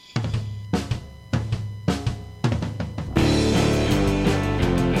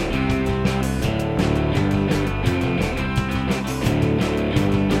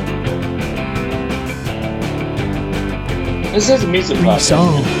This is a music Three podcast.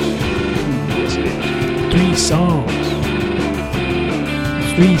 songs. Yes, it is. 3 songs.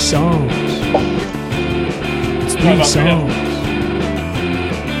 3 songs. It's 3 songs.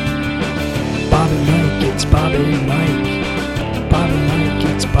 Bob and Mike, it's Bob and Mike. Bob and Mike,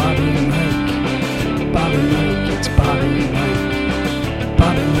 it's Bob and Mike. Bob and Mike, it's Bob and Mike.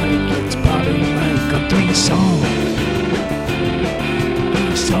 Bob and Mike, it's Bob and Mike. On 3 songs.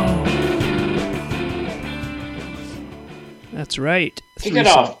 3 songs. That's right. Kick 3 it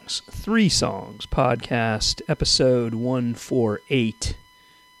off. songs. 3 songs podcast, episode 148,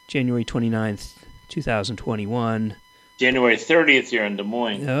 January 29th, 2021. January 30th here in Des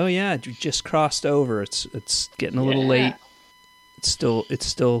Moines. Oh yeah, it just crossed over. It's getting a little late. It's still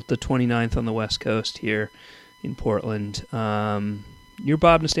the 29th on the West Coast here in Portland. You're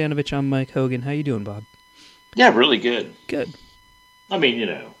Bob Nastanovich. I'm Mike Hogan. How you doing, Bob? Yeah, really good. Good. I mean, you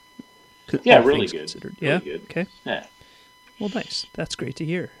know. All Yeah, really things good. considered. Really Yeah. good. Okay. Yeah. Well, nice. That's great to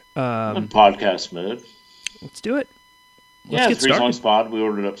hear. I'm in podcast mode. Let's do it. Let's Yeah, get 3 started. Songs Pod. We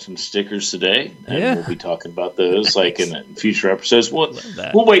ordered up some stickers today, and Yeah. we'll be talking about those like in future episodes. Love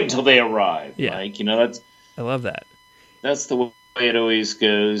that. We'll wait until they arrive. Yeah. Like, you know, I love that. that's the way it always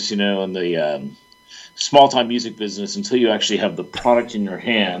goes, you know, in the small-time music business until you actually have the product in your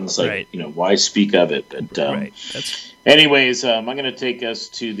hands. Like, Right. you know, why speak of it? But Right. That's anyways, I'm going to take us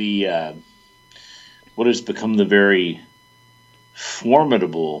to the what has become the very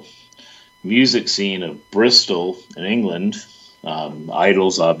formidable music scene of Bristol in England.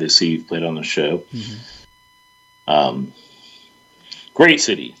 Idols, obviously, you've played on the show. Great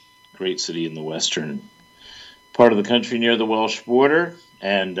city in the western part of the country near the Welsh border.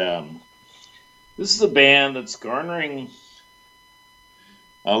 And this is a band that's garnering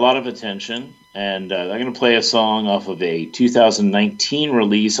a lot of attention. And I'm going to play a song off of a 2019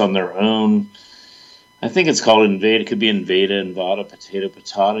 release on their own. I think it's called Invada. It could be Invada, Potato,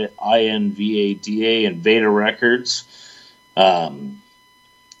 INVADA, Invada Records. And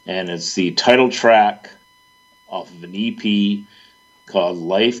it's the title track off of an EP called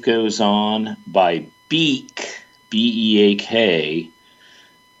Life Goes On by Beak, B-E-A-K,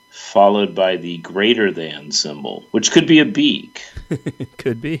 followed by the greater than symbol, which could be a beak.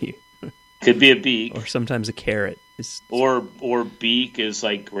 could be. Could be a beak. Or sometimes a carrot. Or beak is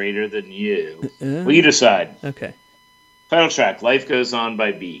like greater than you. Well, you decide. Okay. Title track, Life Goes On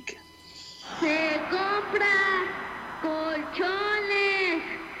by Beak. Se compra colchones,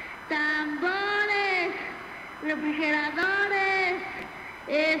 tambores, refrigeradores,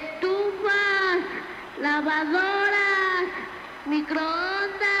 estufas, lavadoras,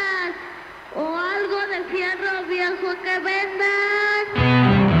 microondas o algo de fierro viejo que vendan.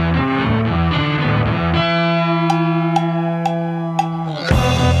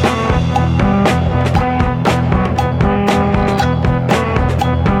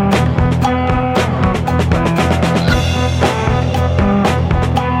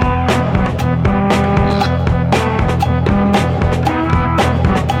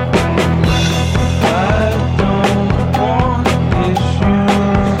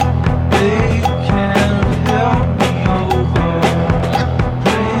 They can't help me over.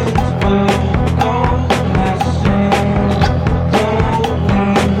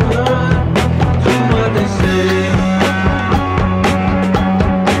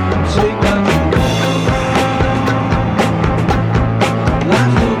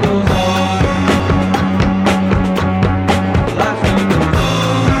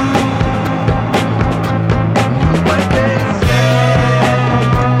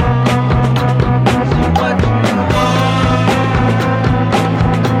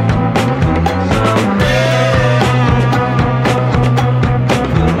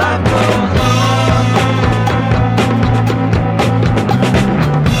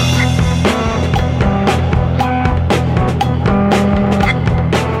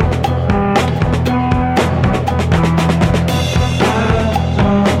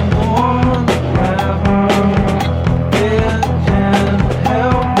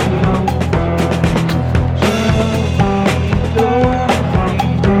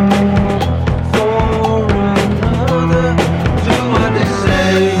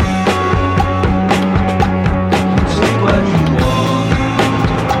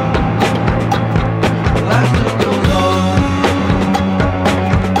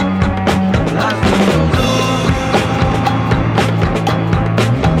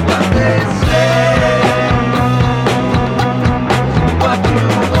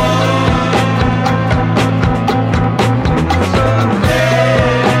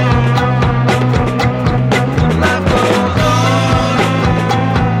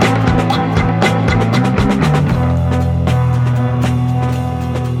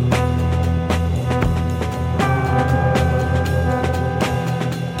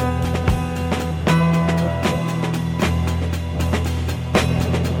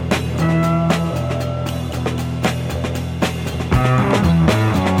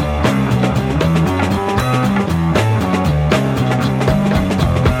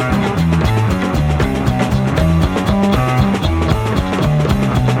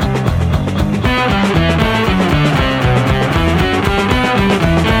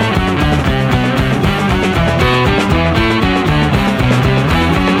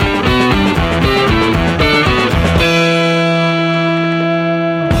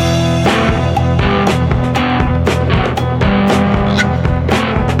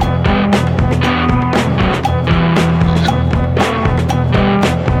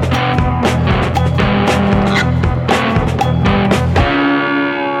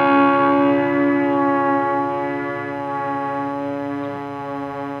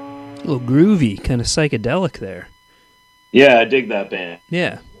 little groovy, kind of psychedelic there. Yeah, I dig that band.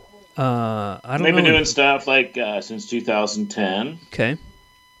 Yeah. I don't They've know. been doing stuff like since 2010, Okay.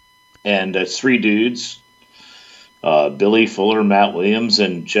 and it's three dudes: Billy Fuller, Matt Williams,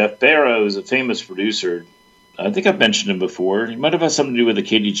 and Jeff Barrow is a famous producer. I think I've mentioned him before. He might have had something to do with the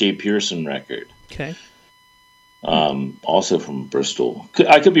Katie J. Pearson record. Okay. Also from Bristol.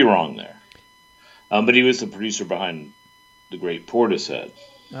 I could be wrong there, but he was the producer behind the great Portishead.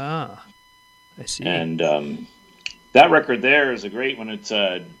 Ah, I see. And that record there is a great one. It's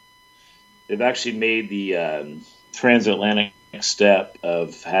they've actually made the transatlantic step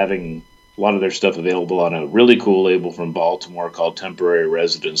of having a lot of their stuff available on a really cool label from Baltimore called Temporary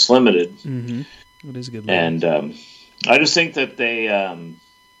Residence Limited. Mm-hmm. It is a good label. And I just think that they are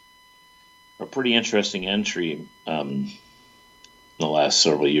a pretty interesting entry in the last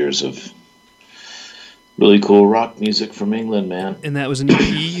several years of really cool rock music from England, man. And that was an EP,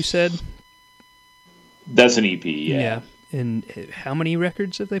 you said? That's an EP, yeah. And how many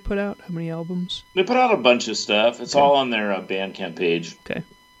records have they put out? How many albums? They put out a bunch of stuff. It's all on their Bandcamp page. Okay,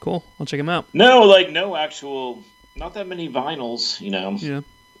 cool. I'll check them out. No actual, not that many vinyls, Yeah.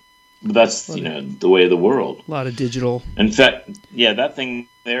 But that's, the way of the world. A lot of digital. In fact, yeah, that thing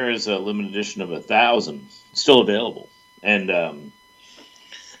there is a limited edition of 1,000. It's still available. And,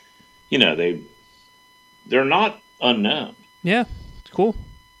 they're not unknown. Yeah, it's cool.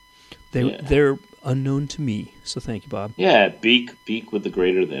 They're unknown to me, so thank you, Bob. Yeah, beak with the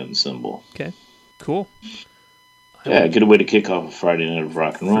greater than symbol. Okay, cool. Yeah, good way to kick off a Friday night of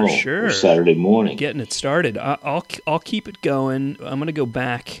rock and roll. For sure. Or Saturday morning. Getting it started. I'll keep it going. I'm going to go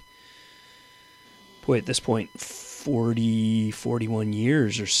back, boy, at this point, 41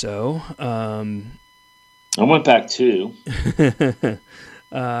 years or so. I went back too.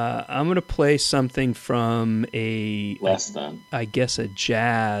 I'm going to play something from less than, I guess, a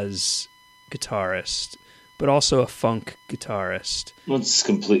jazz guitarist, but also a funk guitarist. Well, it's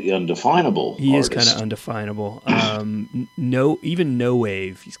completely undefinable. He artist. is kind of undefinable. Even no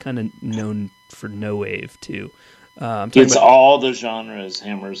wave. He's kind of known for no wave too. It's all the genres,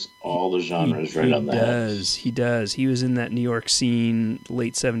 hammers all the genres right on that. He does. He was in that New York scene,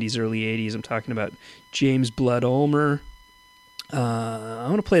 late 70s, early 80s. I'm talking about James Blood Ulmer. I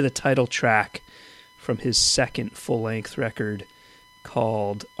want to play the title track from his second full-length record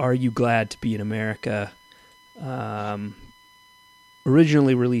called Are You Glad to Be in America?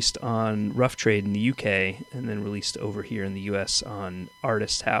 Originally released on Rough Trade in the UK and then released over here in the US on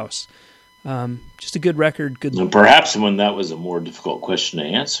Artist House. Just a good record. And perhaps when that was a more difficult question to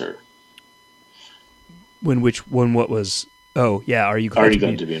answer. What was? Oh, yeah. Are you glad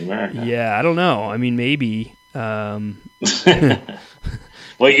to be in America? Yeah, I don't know. I mean, maybe. What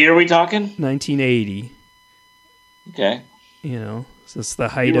year are we talking? 1980. Okay. So it's the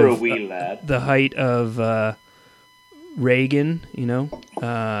height you were of a wee lad. The height of Reagan.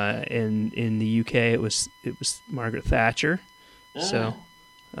 And in the UK it was Margaret Thatcher. So,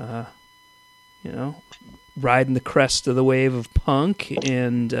 riding the crest of the wave of punk,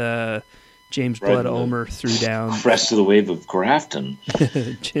 and James Blood Ulmer threw down crest of the wave of Grafton.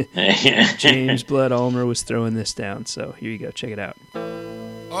 James Blood Ulmer was throwing this down. So here you go, check it out.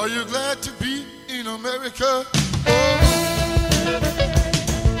 Are you glad to be in America?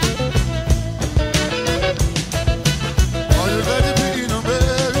 Are you glad to be in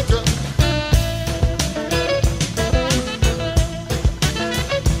America?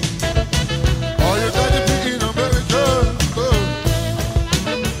 Are you glad to be in America?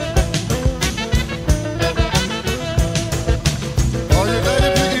 Are you glad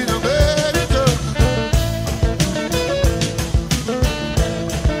to be in America?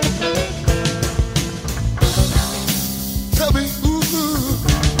 Tell me,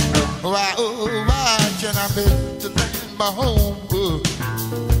 why can I make the land my home?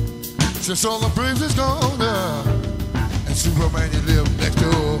 Since all the praise is gone, and Superman you live next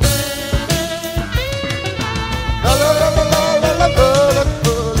door. La la la la la la la la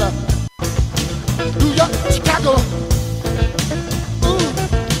la. New York, Chicago.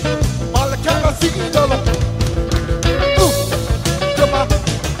 All the kind of sea dollar. Come on,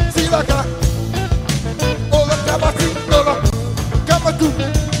 see like a. All the kind of sea dollar. Come on, do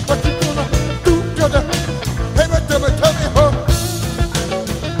what you gonna do, brother. Hey, tell me, huh?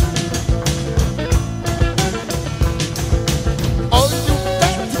 All you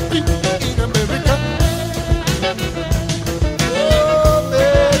got to be in America. Oh,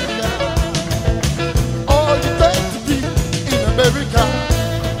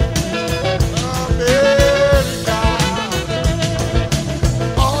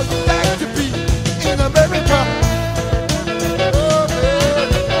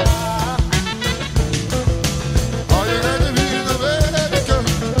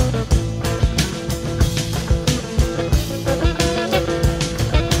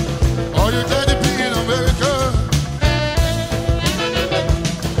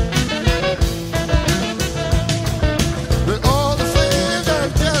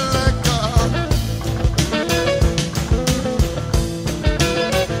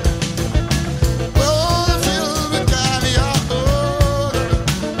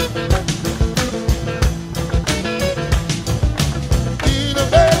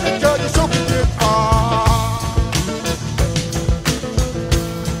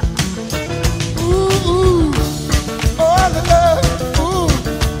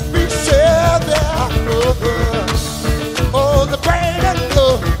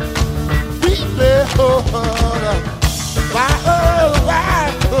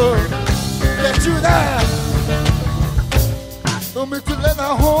 wanted to let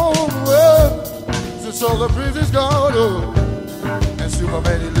my home run since all the breeze is gone, oh, and see my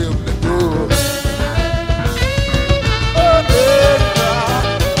man he live in the door. America,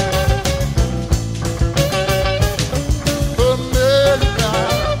 America.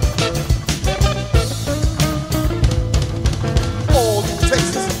 All in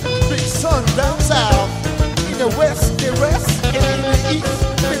Texas, big sun down south. In the west, they rest, and in the east,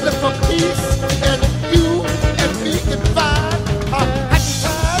 they look for peace. And you and me can find a happy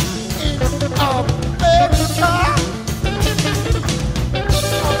time in America.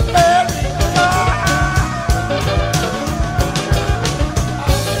 America.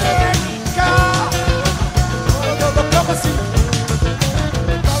 America. Come and see.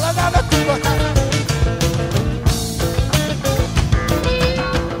 La la la la Cuba.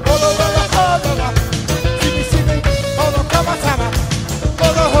 Hola hola hola. See me. Hola come on come on.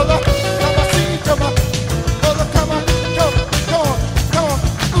 Hola hola. Come on see come on. Hola come on. Come on.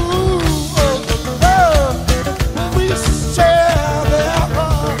 Ooh oh love. We share their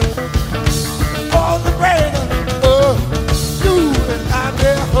heart. All the rain. You and I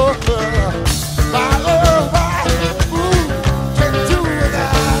their heart. My love, why? Ooh, can you and I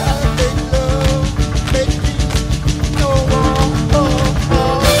make love, make peace, no more.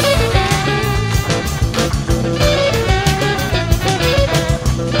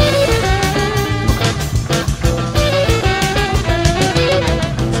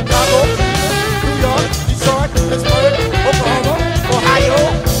 Chicago, New York, Detroit, Pittsburgh, Oklahoma, Ohio,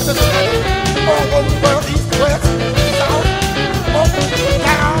 Cincinnati, all over the world, east, west, south, up,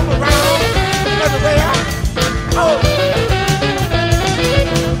 down, around, everywhere. Oh,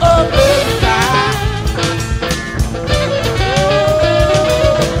 America.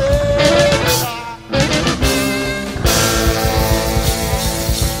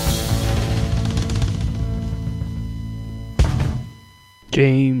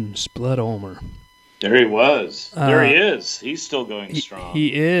 James Blood Ulmer. There he was. There he is. He's still going strong.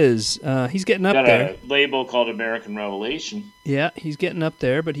 He is. He's getting up Got there. a label called American Revelation. Yeah, he's getting up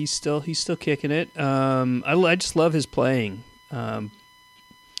there, but he's still kicking it. I just love his playing.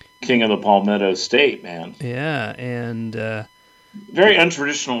 King of the Palmetto State, man. Yeah, and Very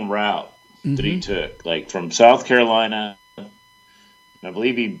untraditional route that he took. Like from South Carolina, and I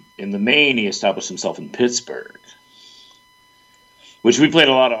believe in the main, he established himself in Pittsburgh. Which we played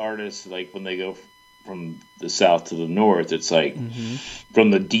a lot of artists, like when they go from the south to the north, it's like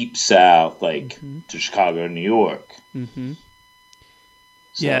from the deep south, like to Chicago, New York. Mm-hmm.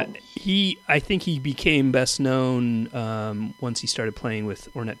 So, Yeah, I think he became best known once he started playing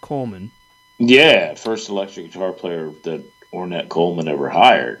with Ornette Coleman. Yeah, first electric guitar player that Ornette Coleman ever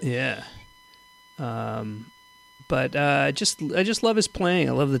hired. Yeah. But I just love his playing.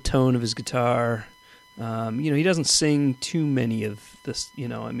 I love the tone of his guitar. He doesn't sing too many of this. A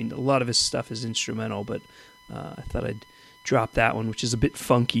lot of his stuff is instrumental, but I thought I'd drop that one, which is a bit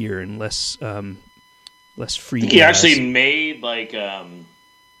funkier and less free. I think he actually made like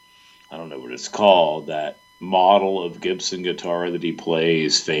I don't know what it's called, that model of Gibson guitar that he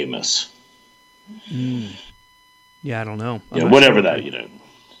plays famous. Yeah, I don't know. Yeah, whatever that,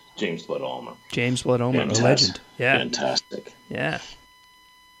 James Blood Ulmer. James Blood Ulmer, a Fantastic. legend. Yeah, Fantastic. yeah.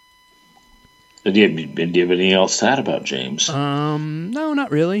 Do you have anything else to add about James? No,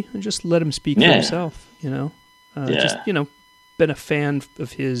 not really. I just let him speak for Yeah. himself. Just been a fan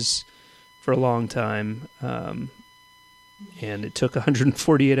of his for a long time. And it took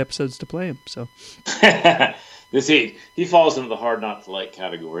 148 episodes to play him. So He falls into the hard not to like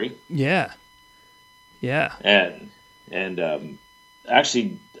category. yeah. And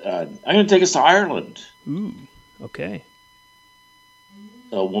actually, I'm going to take us to Ireland. Ooh, okay.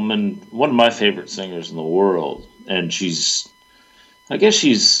 A woman, one of my favorite singers in the world, and I guess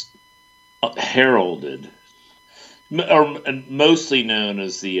she's heralded, or mostly known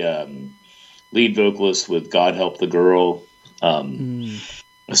as the lead vocalist with God Help the Girl, a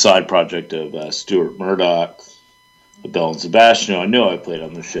side project of Stuart Murdoch, of Belle and Sebastian. I know I played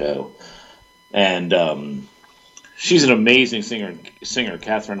on the show, and she's an amazing singer,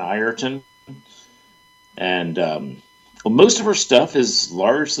 Catherine Ireton, and most of her stuff is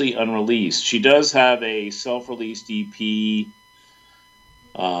largely unreleased. She does have a self-released EP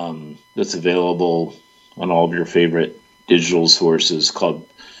that's available on all of your favorite digital sources called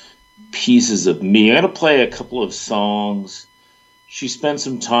Pieces of Me. I'm going to play a couple of songs. She spent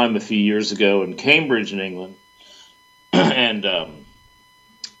some time a few years ago in Cambridge in England, and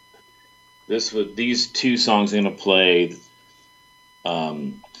these two songs I'm going to play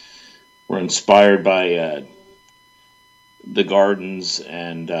were inspired by the gardens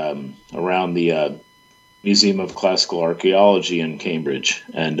and around the Museum of Classical Archaeology in Cambridge.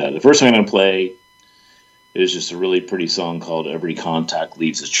 And the first song I'm going to play is just a really pretty song called Every Contact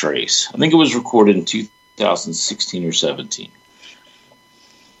Leaves a Trace. I think it was recorded in 2016 or 17.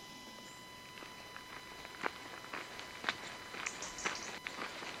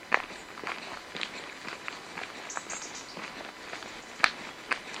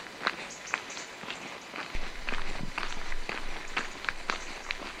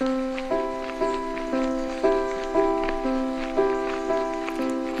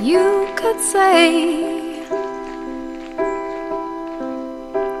 You could say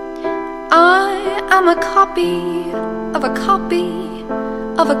I am a copy of a copy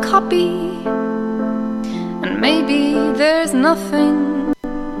of a copy, and maybe there's nothing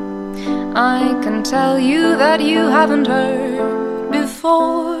I can tell you that you haven't heard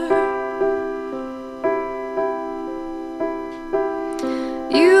before.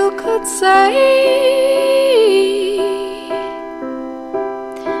 You could say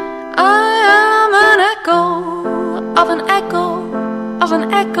of an echo, of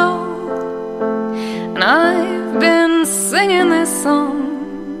an echo. And I've been singing this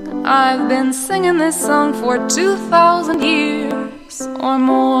song, I've been singing this song for 2,000 years or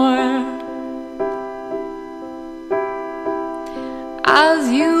more.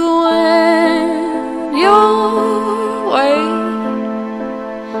 As you went your way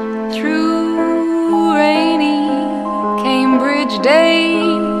through rainy Cambridge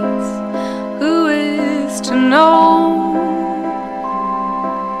days, who is to know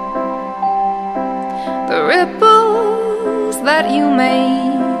the ripples that you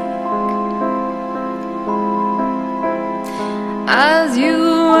make as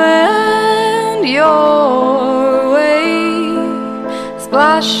you wend your way,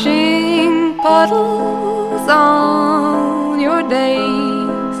 splashing puddles on your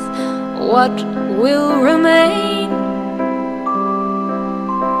days? What will remain?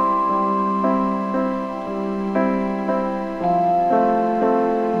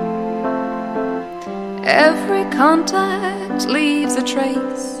 Every contact leaves a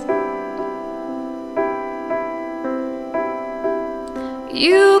trace.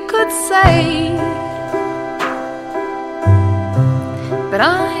 You could say that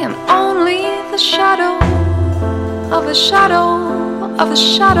I am only the shadow of a shadow of a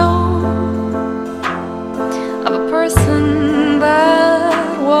shadow of a person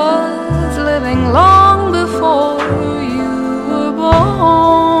that was living long before you were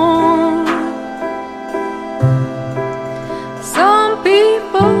born. Some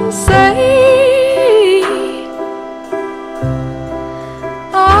people say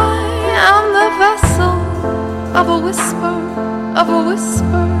I am the vessel of a whisper, of a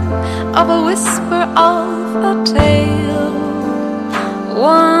whisper, of a whisper of a tale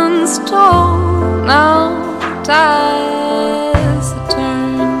once told, now taciturn.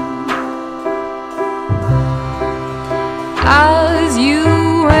 As you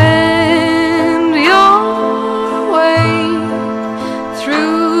wend your way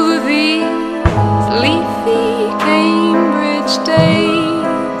through these leafy Cambridge days,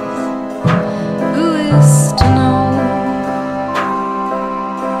 who is to know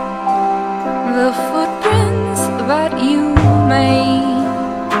the footprints that you made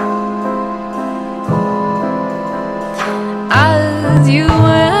as you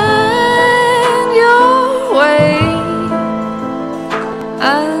wend your way,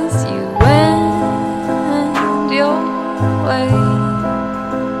 as you wend your way?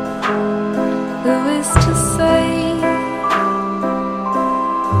 Who is to say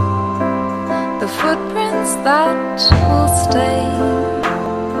the footprints that will stay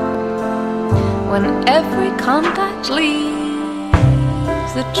when every contact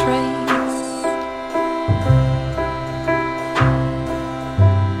leaves a trace?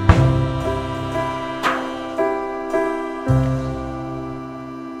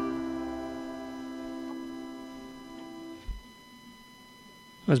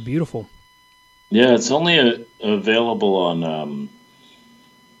 That was beautiful. Yeah, it's only available on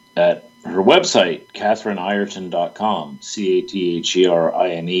at her website, CatherineIreton.com,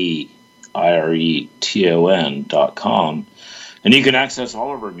 CatherineIreton.com, and you can access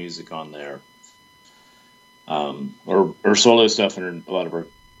all of her music on there, or her solo stuff and a lot of her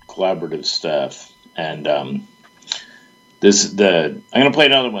collaborative stuff. And I'm going to play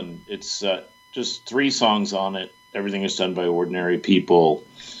another one. It's just 3 songs on it. Everything is done by ordinary people.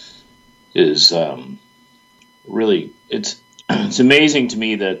 Is really, it's amazing to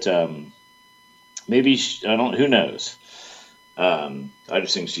me that maybe who knows. I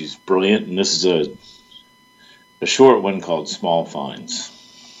just think she's brilliant, and this is a short one called Small Finds.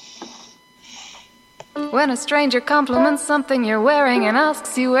 When a stranger compliments something you're wearing and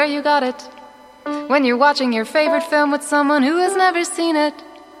asks you where you got it. When you're watching your favorite film with someone who has never seen it.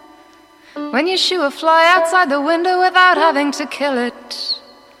 When you shoo a fly outside the window without having to kill it.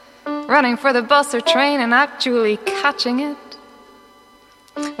 Running for the bus or train and actually catching it.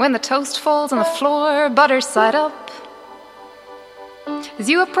 When the toast falls on the floor, butter side up. As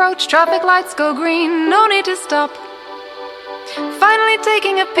you approach, traffic lights go green, no need to stop. Finally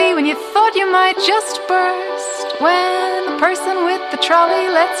taking a pee when you thought you might just burst. When the person with the trolley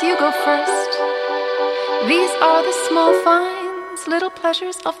lets you go first. These are the small finds, little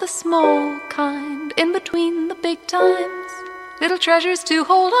pleasures of the small kind. In between the big times, little treasures to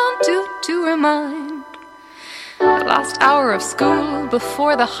hold on to remind. The last hour of school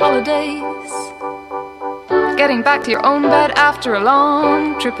before the holidays. Getting back to your own bed after a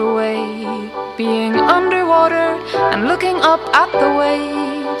long trip away. Being underwater and looking up at the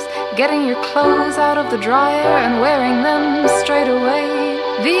waves. Getting your clothes out of the dryer and wearing them straight away.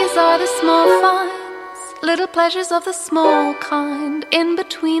 These are the small finds, little pleasures of the small kind. In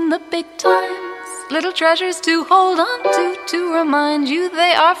between the big times, little treasures to hold on to remind you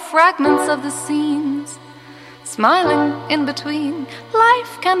they are fragments of the scenes. Smiling in between,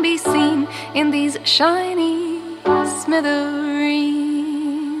 life can be seen in these shiny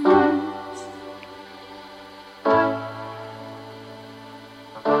smithereens.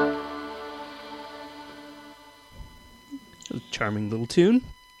 A charming little tune.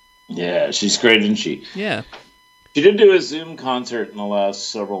 Yeah, she's great, isn't she? Yeah. She did do a Zoom concert in the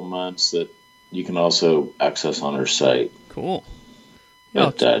last several months that you can also access on her site. Cool.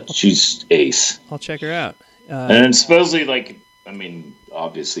 Yeah, But she's ace. I'll check her out. And supposedly,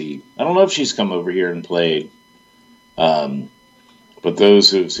 obviously, I don't know if she's come over here and played. But those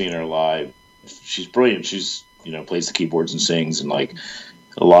who have seen her live, she's brilliant. She's, plays the keyboards and sings, and a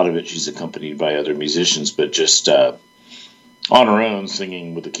lot of it she's accompanied by other musicians, but just on her own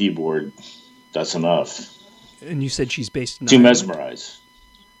singing with the keyboard, that's enough And you said she's based in to Ireland? mesmerize.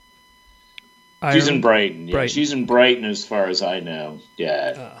 She's in Brighton. Yeah, Brighton. she's in Brighton as far as I know.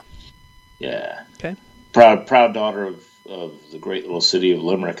 Yeah. Yeah. Okay. Proud daughter of the great little city of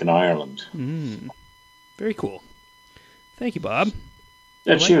Limerick in Ireland. Very cool. Thank you, Bob.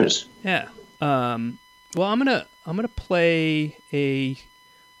 Yeah, cheers. Yeah. Well, I'm gonna play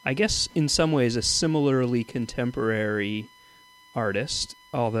I guess in some ways a similarly contemporary artist,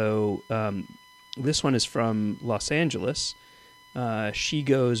 although this one is from Los Angeles. She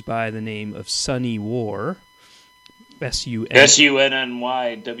goes by the name of Sunny War.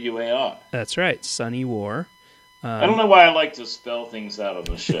 SUNNYWAR. That's right, Sunny War. I don't know why I like to spell things out on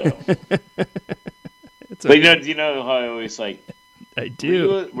the show. It's But you know how I always I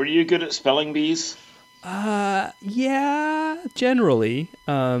do. Were you good at spelling bees? Yeah, generally.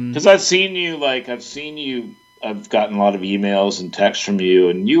 Because I've seen you. I've gotten a lot of emails and texts from you,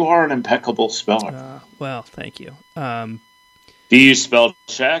 and you are an impeccable speller. Well, thank you. Do you use spell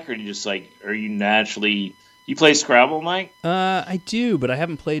check, or do you just are you naturally? You play Scrabble, Mike? I do, but I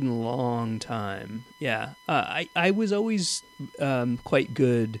haven't played in a long time. Yeah, I was always quite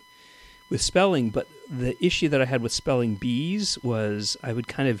good with spelling, but the issue that I had with spelling bees was I would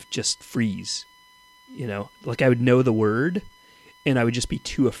kind of just freeze. I would know the word, and I would just be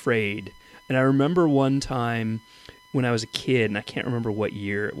too afraid. And I remember one time when I was a kid, and I can't remember what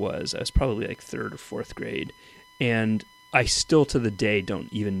year it was. I was probably 3rd or 4th grade, and I still to the day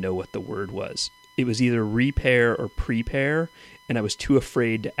don't even know what the word was. It was either repair or prepare, and I was too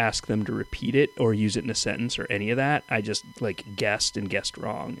afraid to ask them to repeat it or use it in a sentence or any of that. I just guessed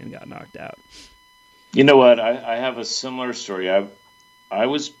wrong and got knocked out. You know what? I have a similar story. I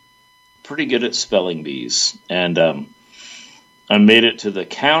was pretty good at spelling bees, and I made it to the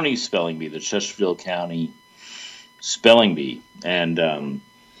county spelling bee, the Chesterfield County spelling bee, and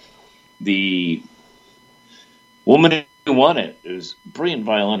the woman who won it was a brilliant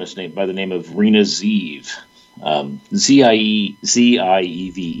violinist named by the name of Rena Zieve, Zieve,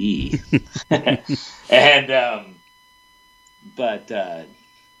 and but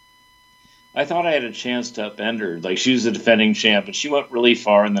I thought I had a chance to upend her. She was the defending champ, and she went really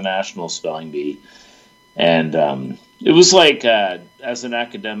far in the national spelling bee. And it was as an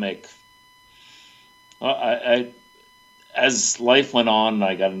academic, as life went on and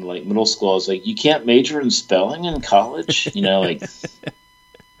I got into middle school, I was you can't major in spelling in college,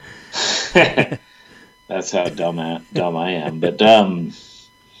 that's how dumb I am. But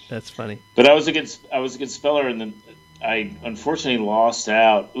that's funny. But I was a good speller, and then I unfortunately lost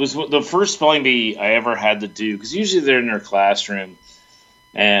out. It was the first spelling bee I ever had to do, because usually they're in their classroom,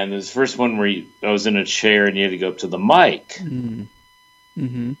 and there's the first one where I was in a chair and you had to go up to the mic.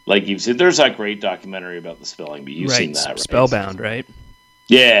 Mm-hmm. Like you've seen, there's that great documentary about the spelling bee. You've seen that, right? Spellbound, right?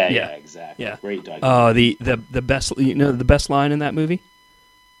 Yeah, Yeah. exactly. Yeah. Great documentary. Oh, the best, the best line in that movie?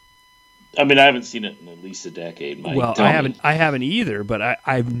 I mean, I haven't seen it in at least a decade, Mike. Well, Tell me. I haven't either, but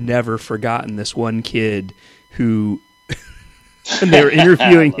I've never forgotten this one kid who, when they were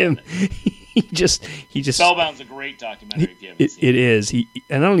interviewing him, he just. Spellbound's a great documentary. If you haven't seen It is. And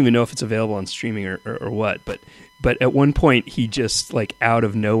I don't even know if it's available on streaming or what, but at one point he just like out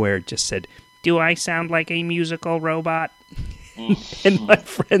of nowhere just said, "Do I sound like a musical robot?" And my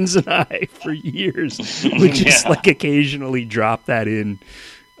friends and I, for years, would just like occasionally drop that in.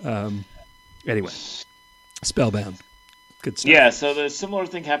 Anyway, Spellbound, good stuff. Yeah, so the similar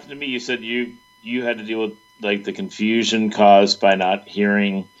thing happened to me. You said you had to deal with like the confusion caused by not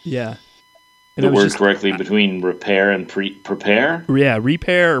hearing Yeah. the word correctly between repair and prepare. Yeah,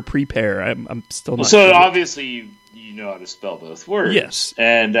 repair or prepare. I'm still not. So sure. obviously you know how to spell both words. Yes.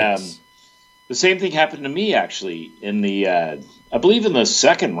 And Yes. the same thing happened to me actually in the I believe in the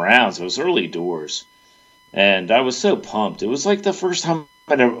second rounds. It was early doors, and I was so pumped. It was like the first time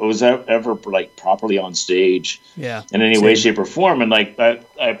I was ever like properly on stage. Yeah. In any way, shape, or form. And like I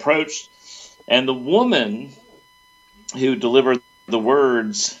approached, and the woman who delivered the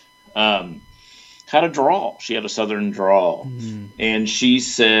words had a drawl. She had a southern drawl, and she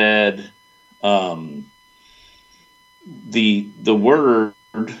said, the word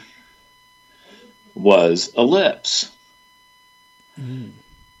was ellipse.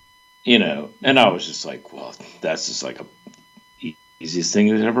 You know, and I was just like, well, that's just like a easiest thing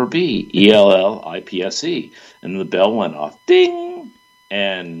it would ever be. ELLIPSE. And the bell went off. Ding!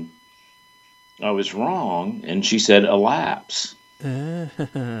 And I was wrong. And she said elapse.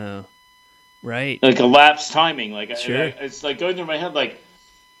 Oh, right. Like elapse timing. Like Sure. it's like going through my head. Like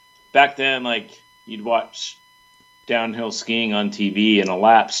back then, like you'd watch downhill skiing on TV, and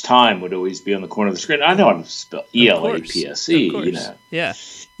elapse time would always be on the corner of the screen. I know how to spell ELAPSE. You know. Yeah.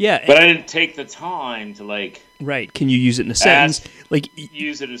 Yeah. But I didn't take the time to like. Right. Can you use it in a sentence? Like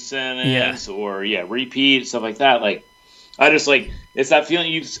use it as a sentence or repeat, stuff like that. Like I just like it's that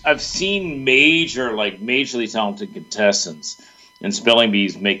feeling I've seen majorly talented contestants and spelling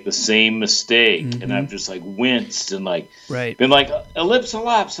bees make the same mistake, and I've just like winced and like been like ellipse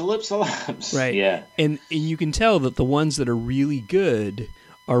elapse. Right. Yeah. And you can tell that the ones that are really good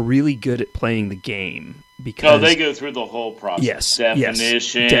at playing the game. Because they go through the whole process. Yes,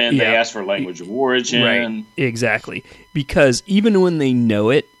 definition. They ask for language of origin. Right, exactly. Because even when they know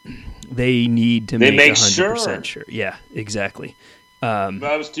it, they need to make 100% sure. Yeah, exactly. But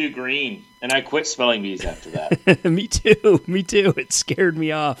I was too green, and I quit spelling bees after that. Me too. It scared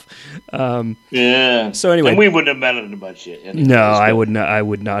me off. Yeah. So anyway, and we wouldn't have met in a bunch yet. Anyways, no, I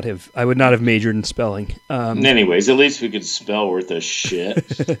would not have majored in spelling. Anyways, at least we could spell worth a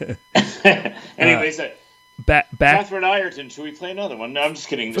shit. Anyways. Back Catherine Ireton, should we play another one? No, I'm just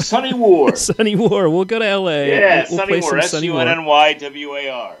kidding. Sunny War. Sunny War. We'll go to L.A. Yeah, we'll Sunny War.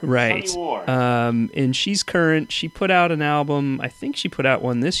 SUNNYWAR. Right. Sunny War. And she's current. She put out an album. I think she put out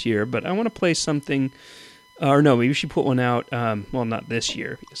one this year, but I want to play something. Or no, maybe she put one out. Well, not this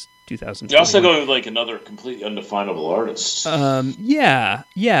year because 2020. You also go with like another completely undefinable artist. Yeah.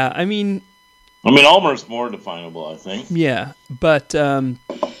 I mean, Ulmer's more definable, I think. Yeah, but.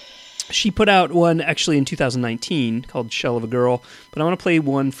 She put out one actually in 2019 called Shell of a Girl, but I want to play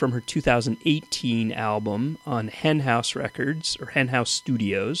one from her 2018 album on Hen House Records, or Hen House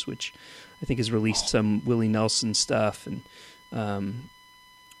Studios, which I think has released some Willie Nelson stuff, and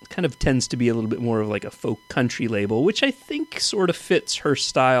kind of tends to be a little bit more of like a folk country label, which I think sort of fits her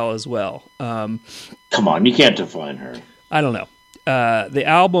style as well. Come on, you can't define her. I don't know. The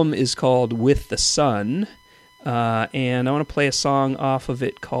album is called With the Sun. And I want to play a song off of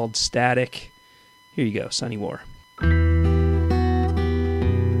it called Static. Here you go, Sunny War.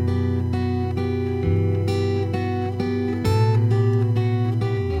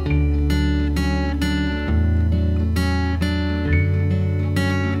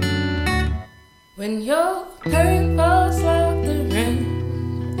 When your pain falls like the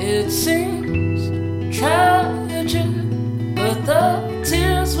rain, it seems tragic, but the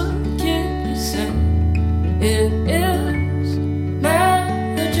tears will keep you safe. It is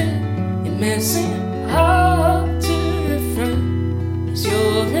magic. It may seem hard to refrain as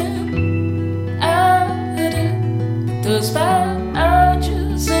you're in at it. Those bad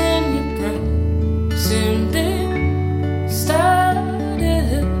urges in your brain simply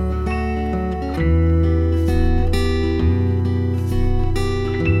started.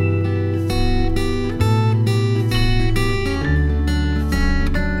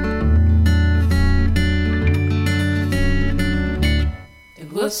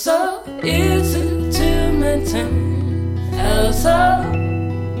 so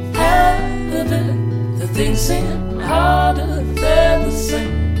heavy, the things seem harder than the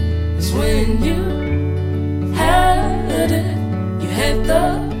same. It's when you had it, you hate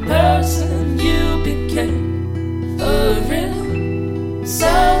the person you became. A real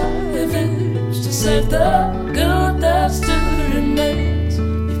savage to save the good that still remains.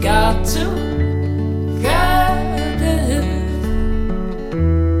 You've got to grab it.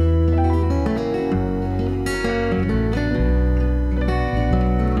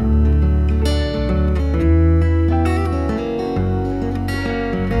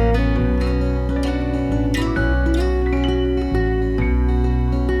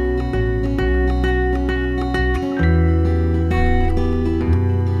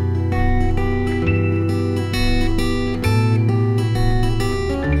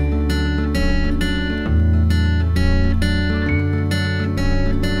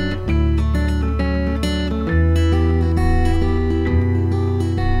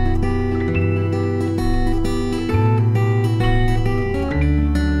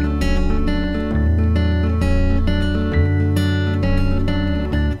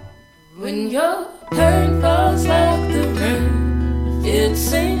 When your pain falls like the rain, it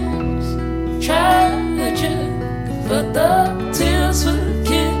seems tragic, but the tears will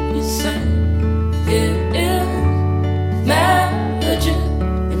keep you sane. It is magic,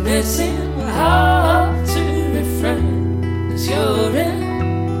 it may seem hard to refrain, 'cause you're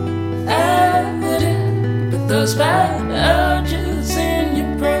in it, but those bad urges in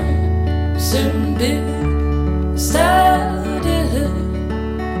your brain will soon be steady.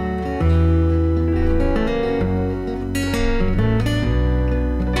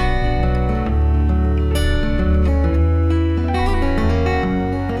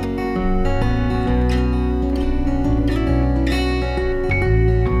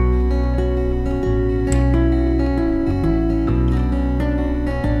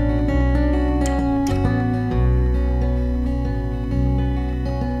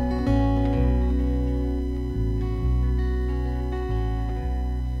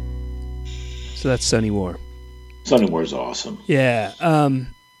 So that's Sunny War. Sunny War's awesome. Yeah.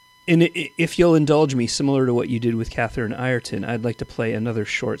 And if you'll indulge me, similar to what you did with Catherine Ireton, I'd like to play another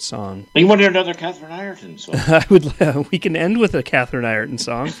short song. You want to hear another Catherine Ireton song? I would. We can end with a Catherine Ireton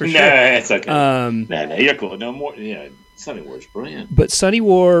song for sure. No, it's okay. No, you're cool. No more. Yeah, Sunny War's brilliant. But Sunny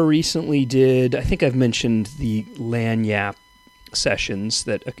War recently did. I think I've mentioned the Lagniappe sessions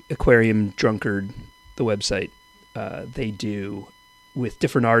that Aquarium Drunkard, the website, they do with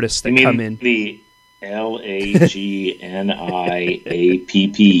different artists that come in. The LAGNIAPPE.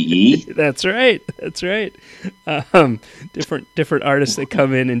 That's right. That's right. Different artists that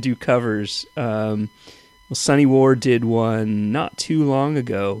come in and do covers. Well, Sunny War did one not too long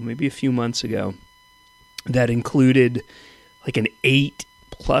ago, maybe a few months ago, that included like an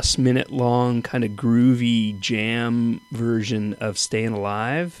 8+ minute long kind of groovy jam version of Staying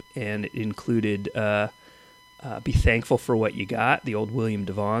Alive, and it included Be Thankful for What You Got, the old William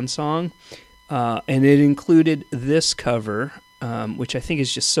Devon song. And it included this cover, which I think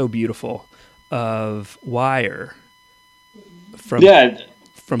is just so beautiful, of Wire from Let's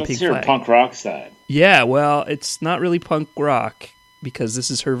Pink hear Flag. punk rock side. Yeah, well, it's not really punk rock because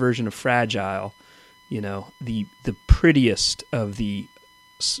this is her version of Fragile. You know, the prettiest of the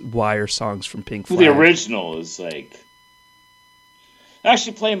Wire songs from Pink Flag. The original is like.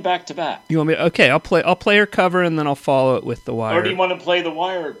 Actually, play them back to back. You want me? Okay, I'll play her cover and then I'll follow it with the Wire. Or do you want to play the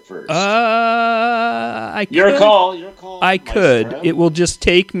Wire first? I could. Your call. I could. It will just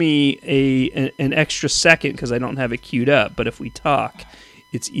take me an extra second because I don't have it queued up. But if we talk,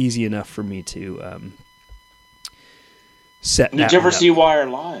 it's easy enough for me to set. Did you ever see Wire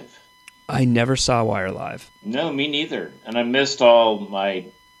live? I never saw Wire live. No, me neither. And I missed all my.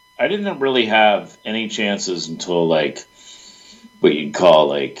 I didn't really have any chances until like what you'd call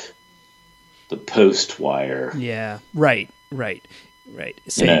like the post Wire. Yeah. Right.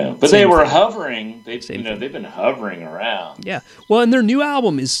 Same, but same they were thing. hovering. They've Same been hovering around. Yeah. Well, and their new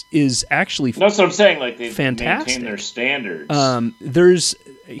album is actually That's what I'm saying. Like they've fantastic. maintained their standards. There's,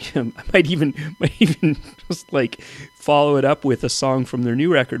 I might even just like follow it up with a song from their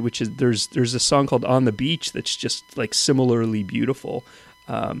new record, which is there's a song called On the Beach that's just like similarly beautiful.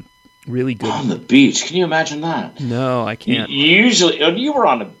 Really good. On the beach. Can you imagine that? No, I can't. You were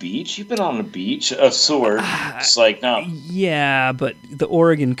on a beach. You've been on a beach of sorts. It's like, no. Yeah, but the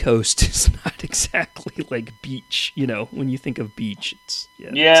Oregon coast is not exactly like beach. You know, when you think of beach, it's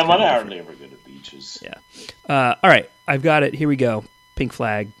yeah. I hardly ever go to beaches. Yeah. All right, I've got it. Here we go. Pink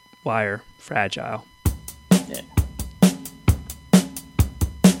Flag, Wire, Fragile. Yeah.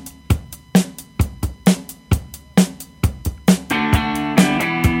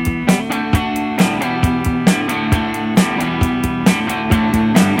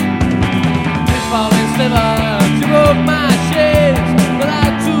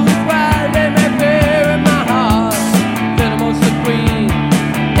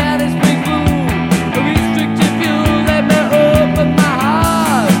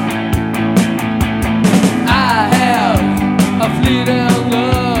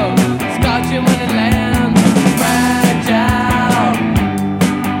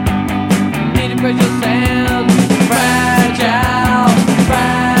 precious hands. Fragile,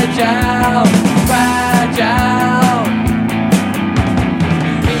 fragile, fragile.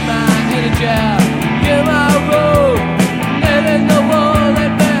 You're my energy, you're my road. There is no one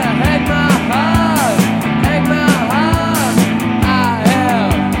that will hang my heart, hang my heart. I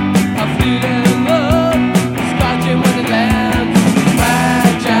have a fleeting love, scorching when it lands.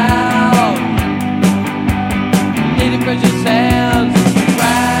 Fragile, needing precious hands.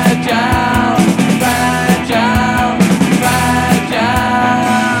 Fragile, fragile, fragile.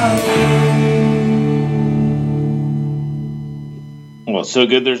 Well, so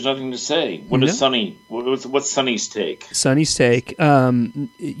good. There's nothing to say. What No. is Sonny? What's Sonny's take? Sonny's take.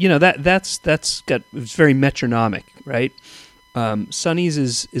 That's got it's very metronomic, right? Sonny's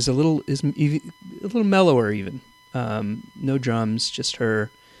is a little mellower even. No drums, just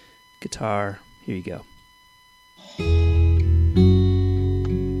her guitar. Here you go.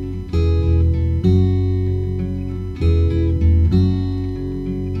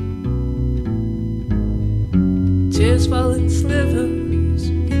 Tears fall in slivers,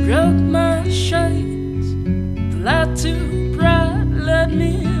 you broke my shades. The light too bright, let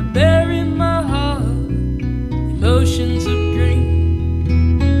me bury my heart. Emotions of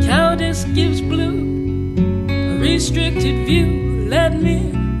green, cowardice gives blue. A restricted view, let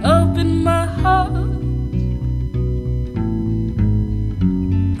me open my heart.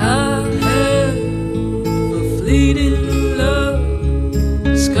 I have a fleeting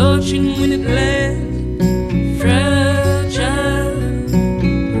love, scorching when it lands. Fragile,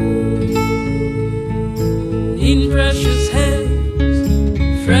 in precious hands.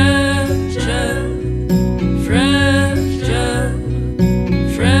 Fragile, fragile,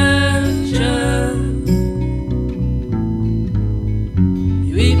 fragile.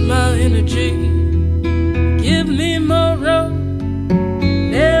 You eat my energy, give me more rope.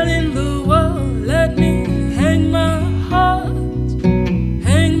 Nail in the wall, let me hang my heart.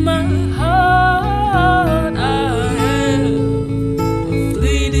 Hang my heart. I have a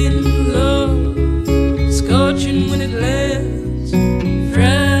fleeting love, scorching when it lands.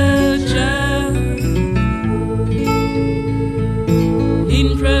 Fragile,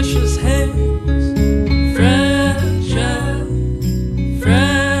 in precious hands. Fragile,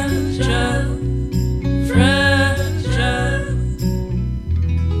 fragile, fragile.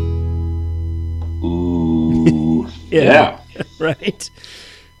 Ooh, Yeah. Right.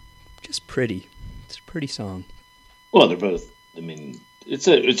 Just pretty. It's a pretty song. Well, they're both. I mean, it's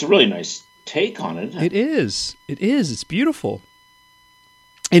a really nice take on it. It is. It is. It's beautiful.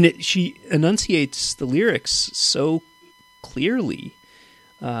 And she enunciates the lyrics so clearly.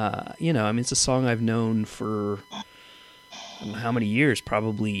 I mean, it's a song I've known for I don't know how many years?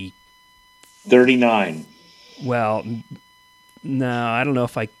 Probably. 39. Well, no, I don't know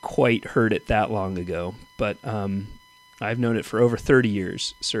if I quite heard it that long ago, but I've known it for over 30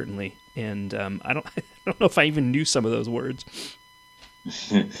 years, certainly. And I don't know if I even knew some of those words.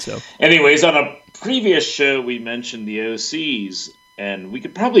 So, Anyways, on a previous show, we mentioned the OCs, and we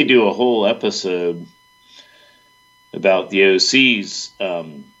could probably do a whole episode about the OCs,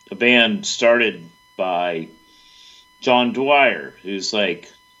 a band started by John Dwyer, who's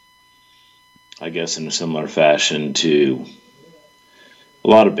like, I guess in a similar fashion to a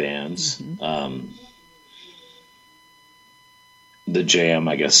lot of bands. The Jam,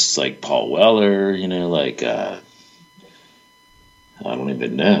 I guess, it's like Paul Weller, I don't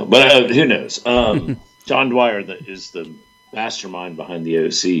even know, but who knows? John Dwyer is the mastermind behind the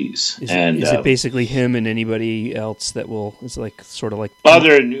OCs. Is it basically him and anybody else that is like sort of like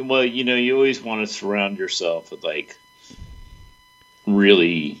you always want to surround yourself with like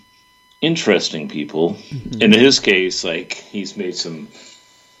really interesting people. In his case, like he's made some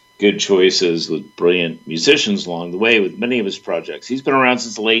good choices with brilliant musicians along the way with many of his projects. He's been around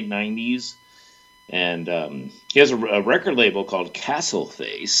since the late 90s, and he has a record label called Castle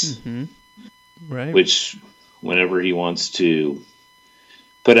Face, right? Which whenever he wants to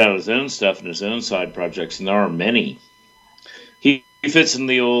put out his own stuff and his own side projects, and there are many, he fits in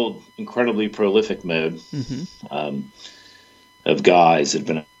the old incredibly prolific mode of guys that have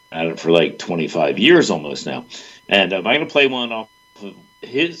been at it for like 25 years almost now. And I'm going to play one off of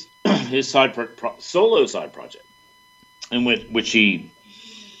his solo side project, in which he,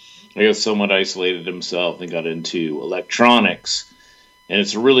 I guess, somewhat isolated himself and got into electronics. And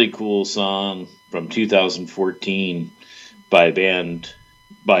it's a really cool song from 2014 by a band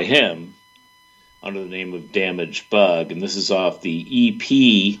by him under the name of Damaged Bug. And this is off the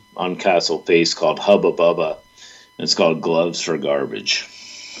EP on Castle Face called Hubba Bubba. And it's called Gloves for Garbage.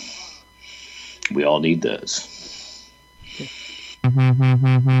 We all need those. It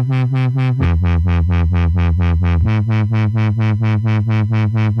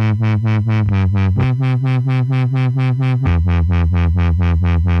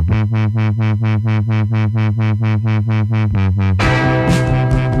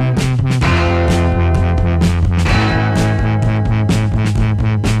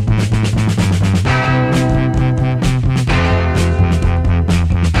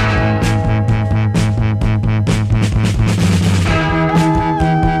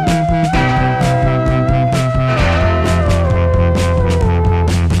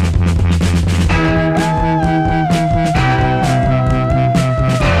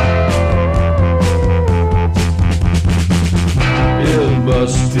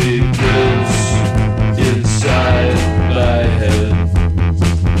must be pills inside my head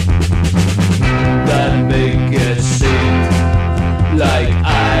that make it seem like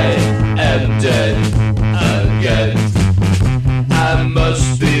I am dead again. I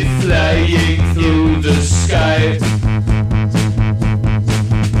must be flying through the sky.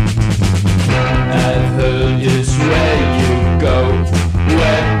 I've heard it's where you go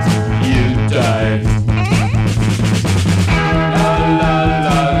when you die.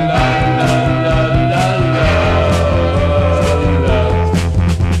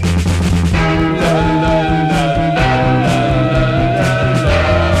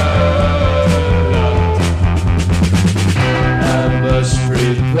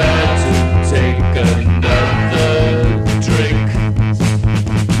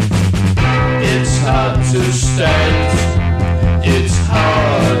 It's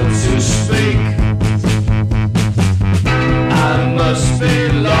hard to speak. I must be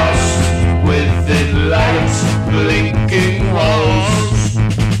lost within light blinking holes.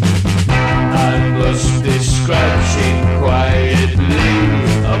 I must be scratching quietly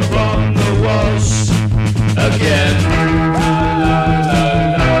upon the walls again.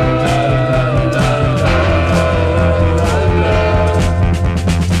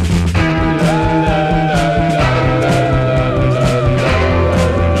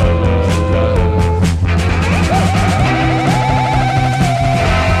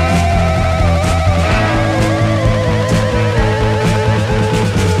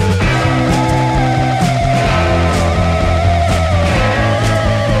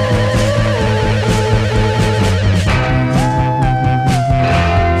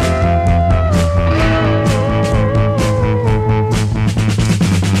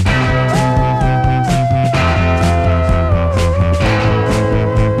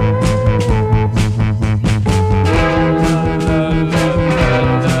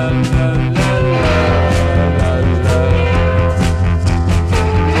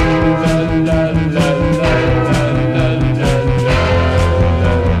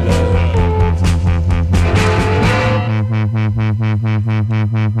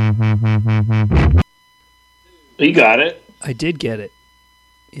 You got it. I did get it.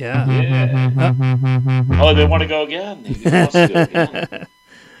 Yeah. Yeah. Oh, they want to go again. They wants to go again.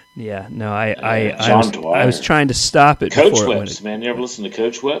 Yeah. No, I John Dwyer. I was trying to stop it. Coach before Whips, man. You ever listen to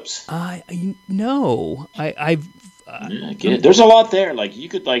Coach Whips? No. I've. Yeah, get it. There's a lot there. Like you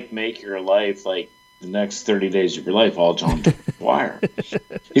could make your life the next 30 days of your life all John Dwyer.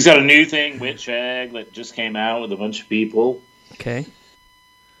 He's got a new thing, Witch Egg, that just came out with a bunch of people. Okay.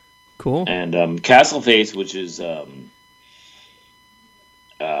 Cool. And Castleface, which is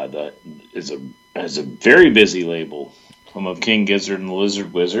is a very busy label, home of King Gizzard and the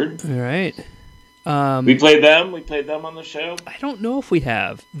Lizard Wizard. All right. We played them. We played them on the show. I don't know if we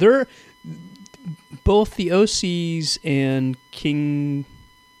have. They're both the OCs and King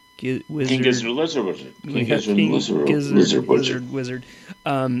Wizard. King Gizzard and Lizard Wizard. King Gizzard and Lizard Wizard.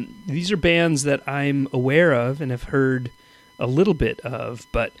 These are bands that I'm aware of and have heard a little bit of,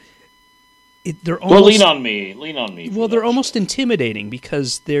 but they're almost... Well, lean on me. Lean on me. Well, they're almost intimidating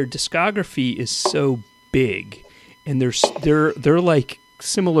because their discography is so big, and they're like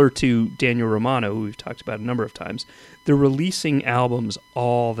similar to Daniel Romano, who we've talked about a number of times. They're releasing albums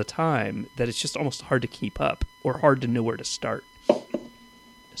all the time that it's just almost hard to keep up or hard to know where to start.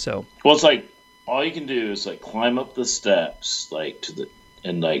 So, well, it's like all you can do is climb up the steps,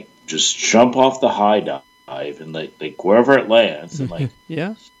 just jump off the high dive and wherever it lands, and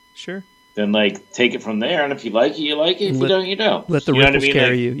yeah, sure. Then take it from there, and if you like it, you like it. If you don't, you don't. Let the ripples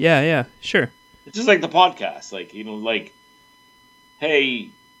carry you. Yeah, sure. It's just like the podcast, hey,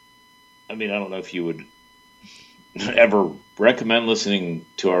 I mean, I don't know if you would ever recommend listening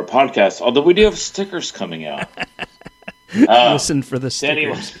to our podcast, although we do have stickers coming out. Listen for the stickers.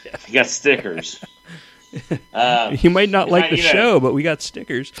 Anyway, we got stickers. You might not like the show, but we got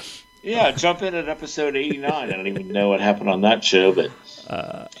stickers. Yeah, jump in at episode 89. I don't even know what happened on that show, but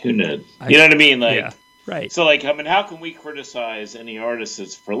who knows? You know what I mean? Like, yeah, right. So, like, I mean, how can we criticize any artist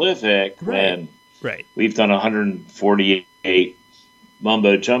that's prolific when Right. we've done 148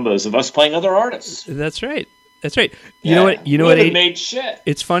 mumbo jumbos of us playing other artists? That's right. That's right. You know what? You know what? Made shit.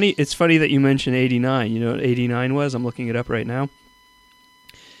 It's funny. It's funny that you mentioned 89. You know what 89 was? I'm looking it up right now.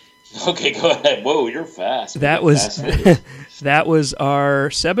 Okay, go ahead. Whoa, you're fast. That was that was our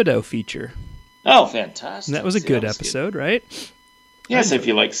Sebadoh feature. Oh, fantastic! And that was a good episode, right? Yes, if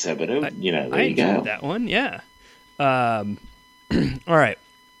you like Sebadoh, you know, there I you go. enjoyed that one. Yeah. All right.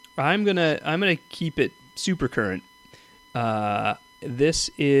 I'm gonna keep it super current. This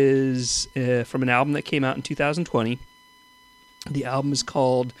is from an album that came out in 2020. The album is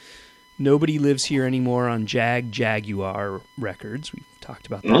called Nobody Lives Here Anymore on Jaguar Records. We've talked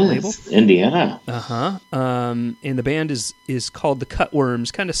about that label. Indiana. And the band is called the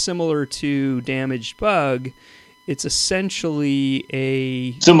Cutworms, kind of similar to Damaged Bug. It's essentially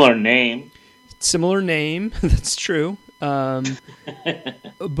a similar name. That's true.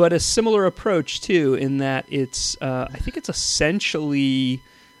 But a similar approach too, in that it's I think it's essentially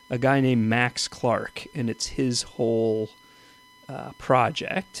a guy named Max Clark, and it's his whole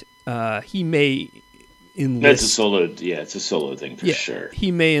project. He may enlist. It's a solo thing for sure. He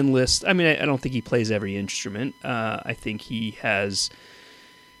may enlist. I mean, I don't think he plays every instrument. I think he has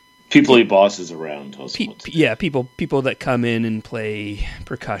people he bosses around. People that come in and play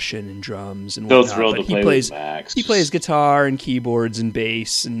percussion and drums and so whatnot. Thrilled to play with Max. He plays guitar and keyboards and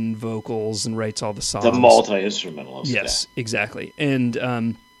bass and vocals and writes all the songs. The multi-instrumentalist. Yes, exactly. And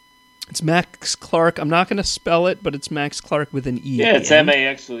it's Max Clark. I'm not going to spell it, but it's Max Clark with an E. Yeah, it's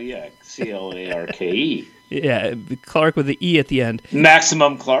Maxclarke. Yeah, Clark with the E at the end.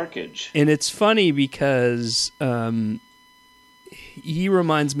 Maximum Clarkage. And it's funny because he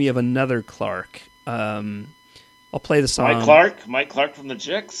reminds me of another Clark. I'll play the song. Mike Clark from the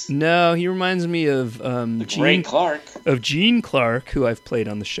Chicks? No, he reminds me of Gene Clark. Of Gene Clark, who I've played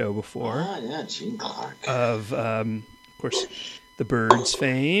on the show before. Oh, yeah, Gene Clark. Of course, the Byrds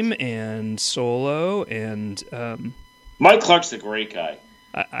fame and Solo and Mike Clark's a great guy.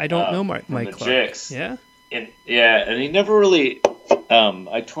 I don't know Mike Clark. Chicks. Yeah? And he never really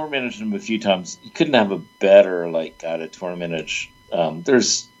I tour managed him a few times. You couldn't have a better guy to tour manage. But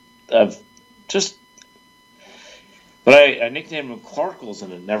I nicknamed him Clarkles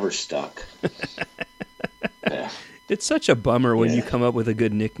and it never stuck. Yeah. It's such a bummer when you come up with a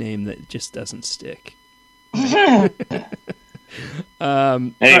good nickname that just doesn't stick. Anyways,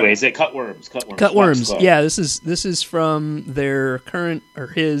 Cutworms. Cutworms. Yeah, this is from their current or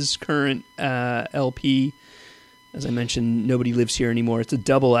his current LP. As I mentioned, Nobody Lives Here Anymore. It's a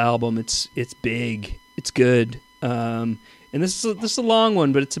double album. It's big. It's good. And this is a long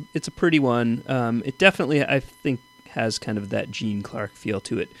one, but it's a pretty one. It definitely, I think, has kind of that Gene Clark feel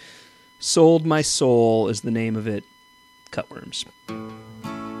to it. Sold My Soul is the name of it. Cutworms.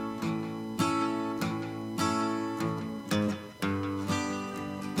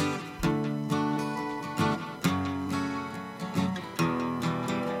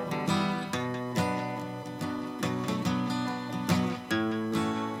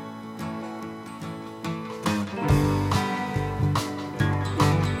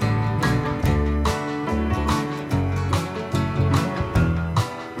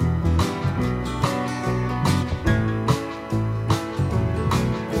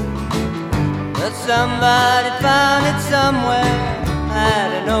 Somebody found it somewhere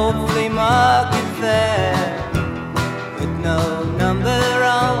at an old flea market fair with no number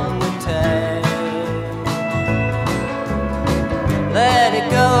on the tag. Let it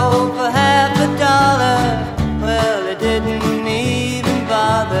go for $50. Well, they didn't even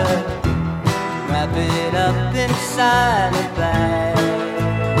bother to wrap it up inside a bag.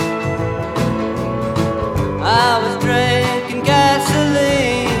 I was drinking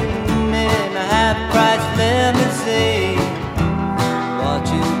gasoline, half-price limousine,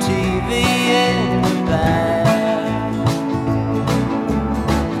 watching TV in the back.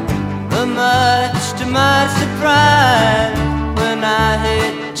 But much to my surprise, when I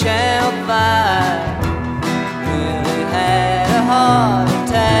hit Channel 5, really had a heart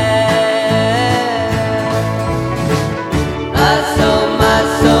attack. I sold my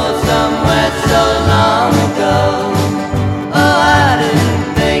soul somewhere so long ago. Oh, I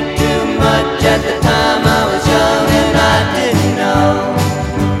didn't think too much at the time. I was young and I didn't know.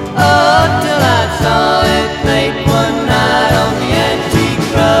 Oh, till I saw it played one night on the Antique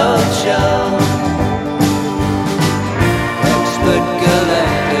Roadshow. Expert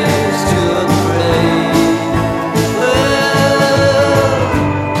collectors to a parade. Whoa.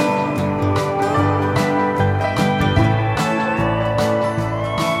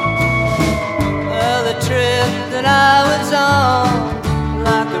 I was on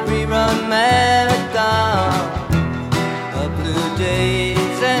like a rerun marathon of blue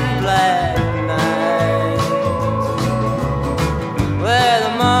days and black nights, where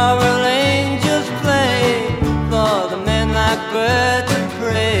the marble angels play for the men like birds of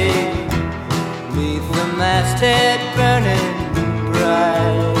prey, beneath the masthead burning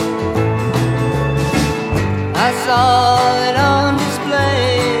bright. I saw it on display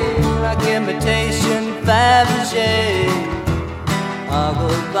like imitation Fabergé,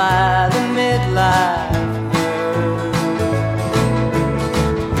 ogled by the midlife herd.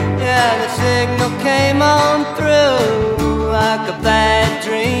 Yeah, the signal came on through like a bad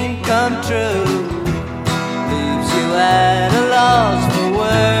dream come true, leaves you at a loss for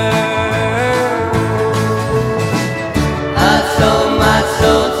words. I sold my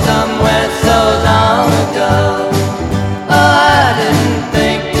soul somewhere so long ago. Oh, I didn't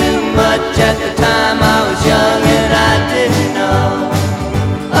think too much at the time. I was young and I didn't know.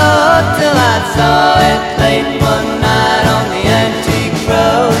 Oh, till I saw it late one night on the Antique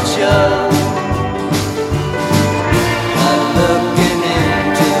Roadshow. I'm looking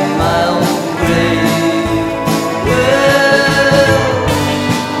into my own grave. Whoa.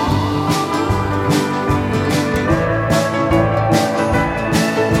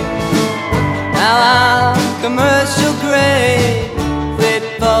 Now I'm commercial grade, fit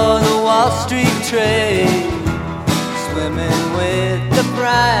for the Wall Street trade, swimming with the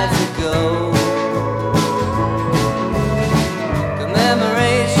prize of gold.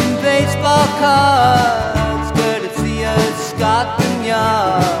 Commemoration baseball cards, courtesy of Scotland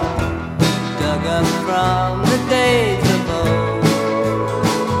Yard, dug up from the days of old.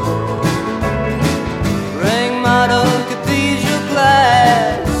 Ring motto, cathedral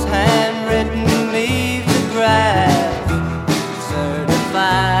glass, handwritten leaves of grass,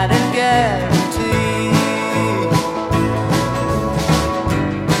 certified and guaranteed.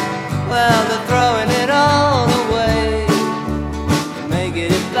 Well, they're throwing it all away to make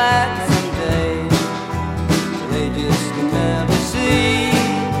it back someday. They just can never see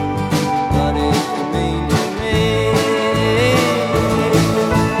what it could mean to me.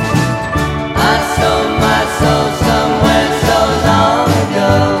 I sold my soul somewhere so long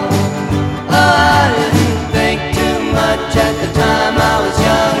ago. Oh, I didn't think too much at the time. I was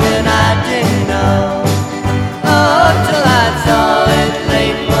young and I didn't know. Oh, till I saw it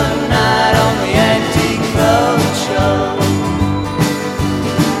late one night on the Antique Roadshow.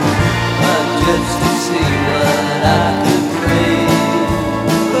 Just to see what I could bring.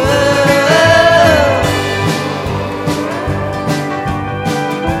 Whoa.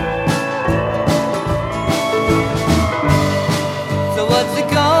 So what's it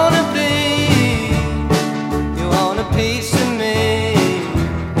gonna be? You want a piece of me?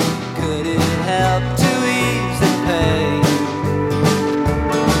 Could it help to ease the pain?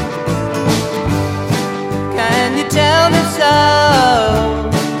 Can you tell me so?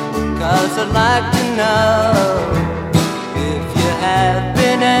 'Cause I'd like to know if you have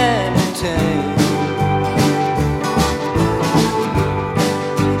been entertained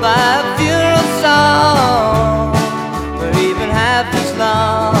by a funeral song, or even half as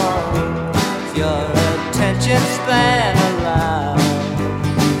long as your attention span allowed.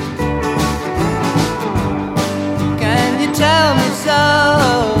 Can you tell me so?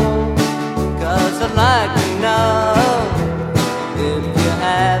 'Cause I'd like to know if you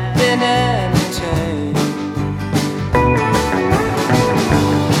have been entertained.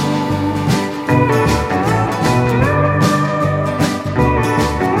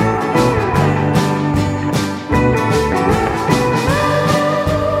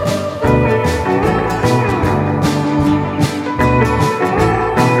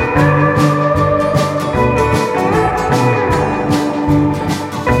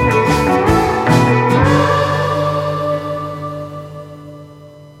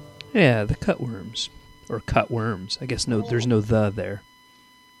 Yeah, the Cutworms. Or Cutworms. I guess there's no the there.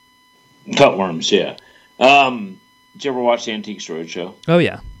 Cutworms, yeah. Did you ever watch the Antiques Roadshow? Oh,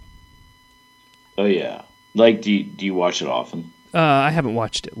 yeah. Oh, yeah. Like, do you watch it often? I haven't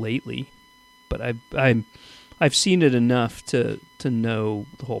watched it lately, but I've seen it enough to know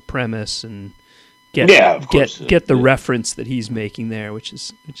the whole premise and get the reference that he's making there, which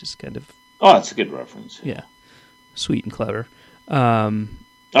is kind of it's a good reference. Yeah, sweet and clever.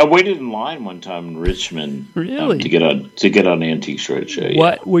 I waited in line one time in Richmond, really, to get on Antiques Roadshow.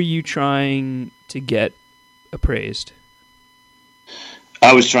 What were you trying to get appraised?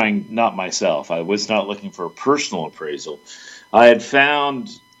 I was trying, not myself. I was not looking for a personal appraisal. I had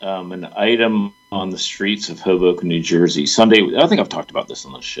found an item on the streets of Hoboken, New Jersey. Sunday, I think I've talked about this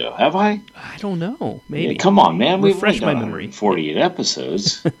on the show. Have I? I don't know. Maybe. Yeah, come on, man. Refresh We've only my done memory. 48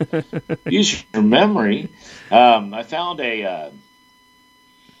 episodes. Use your memory. I found a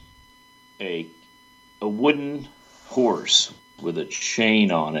wooden horse with a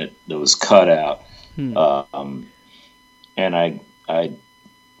chain on it that was cut out. And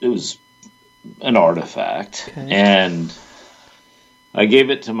it was an artifact. Okay. And I gave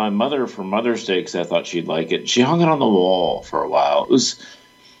it to my mother for Mother's Day because I thought she'd like it. She hung it on the wall for a while. It was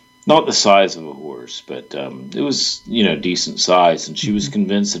not the size of a horse, but it was, decent size. And she was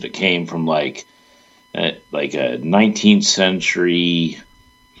convinced that it came from like a 19th century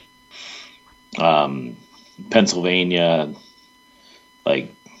Pennsylvania,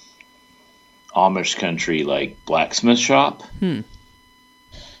 like Amish country, like blacksmith shop.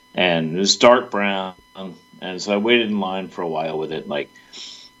 And it was dark brown. And so I waited in line for a while with it. Like,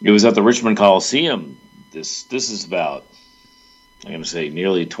 it was at the Richmond Coliseum. This is about, I'm going to say,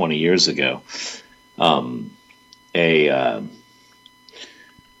 nearly 20 years ago. For the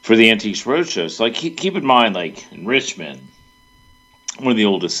Antiques Roadshow. So, like, keep in mind, like, in Richmond, one of the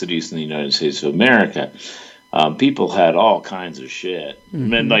oldest cities in the United States of America, people had all kinds of shit.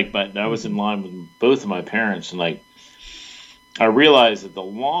 And then, like, I was in line with both of my parents, and, like, I realized that the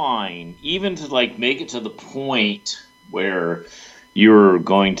line, even to like make it to the point where you're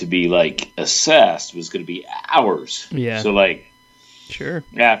going to be like assessed, was going to be hours. Yeah. So like, Sure.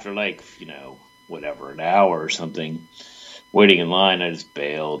 after like, whatever, an hour or something, waiting in line, I just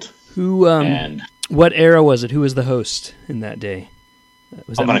bailed. Who? And What era was it? Who was the host in that day?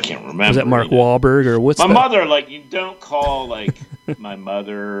 Was I can't remember. Was that Mark Wahlberg or what's my the... mother? Like, you don't call like my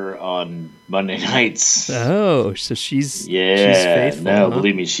mother on Monday nights. Oh, so she's faithful. No, huh?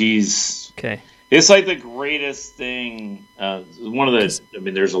 believe me, she's. Okay. It's like the greatest thing. One of the,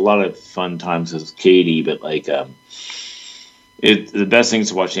 there's a lot of fun times with Katie, but like, the best thing is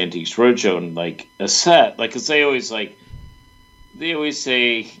to watch the Antiques Roadshow and like a set, like, cause they always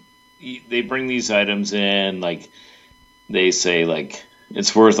say, they bring these items in, like, they say like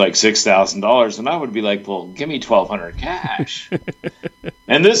it's worth like $6,000, and I would be like, well, give me $1,200 cash.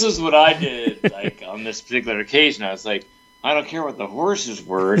 And this is what I did, like, on this particular occasion. I was like, I don't care what the horse is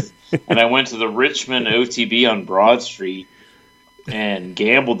worth. And I went to the Richmond OTB on Broad Street and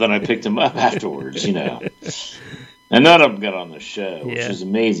gambled. Then I picked him up afterwards, And none of them got on the show, which is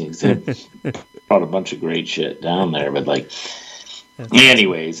amazing. They brought a bunch of great shit down there. But, like,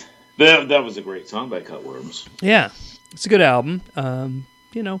 anyways, that was a great song by Cutworms. Yeah, it's a good album.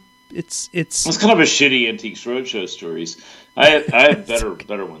 It's kind of a shitty Antiques Roadshow stories. I have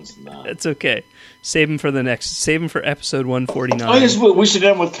better ones than that. It's okay. Save them for episode 149. We should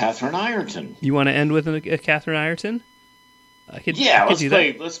end with Catherine Ireton. You want to end with a Catherine Ireton?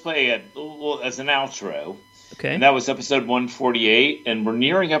 Let's play it as an outro. Okay. And that was episode 148, and we're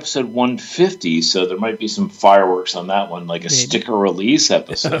nearing episode 150, so there might be some fireworks on that one, like a sticker release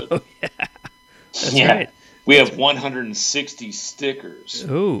episode. Oh, yeah. That's right. We have 160 stickers.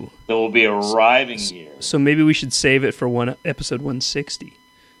 Oh. That will be arriving here. So maybe we should save it for episode 160.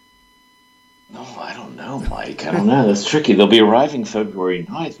 No, I don't know, Mike. I don't know. That's tricky. They'll be arriving February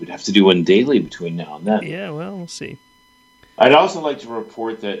 9th. We'd have to do one daily between now and then. Yeah, well, we'll see. I'd also like to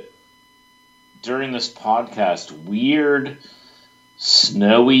report that during this podcast, weird,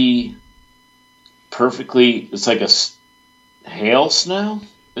 snowy, it's like a hail snow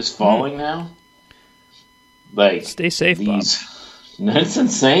is falling now. Like, stay safe, Bob. It's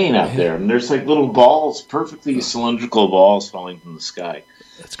insane out there. And there's like little balls, perfectly cylindrical balls falling from the sky.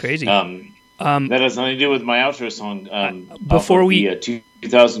 That's crazy. That has nothing to do with my outro song. Before we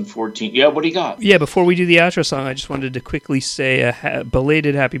 2014. Yeah, what do you got? Yeah, before we do the outro song, I just wanted to quickly say a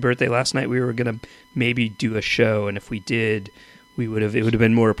belated happy birthday. Last night we were going to maybe do a show, and if we did, it would have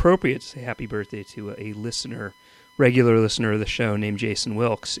been more appropriate to say happy birthday to a regular listener of the show named Jason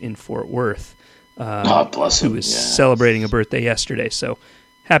Wilkes in Fort Worth. God bless him. Who was celebrating a birthday yesterday. So,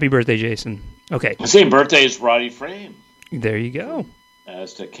 happy birthday, Jason. Okay. The same birthday as Roddy Frame. There you go.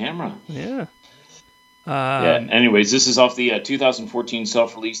 Aztec Camera. Yeah. Anyways, this is off the 2014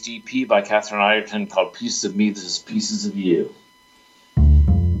 self-released EP by Catherine Ireton called Pieces of Me. This is Pieces of You.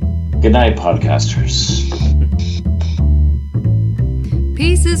 Good night, podcasters.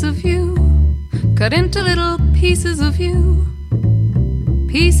 Pieces of you, cut into little pieces of you.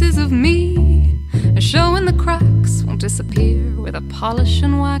 Pieces of me, showing the cracks, won't disappear with a polish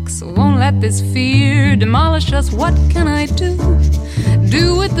and wax. Won't let this fear demolish us. What can I do?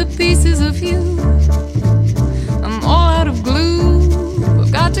 Do with the pieces of you. I'm all out of glue.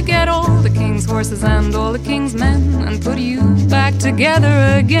 We've got to get all the king's forces and all the king's men and put you back together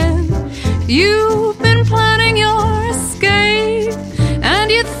again. You've been planning your escape, and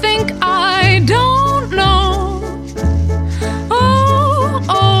you think I don't know.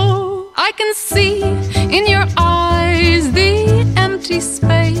 Oh, I can see in your eyes the empty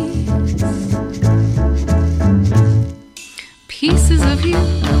space. Pieces of you,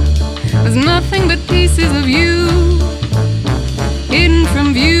 there's nothing but pieces of you, hidden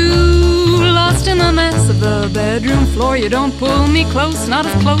from view, lost in the mess of the bedroom floor. You don't pull me close, not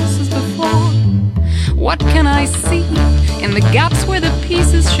as close as before. What can I see in the gaps where the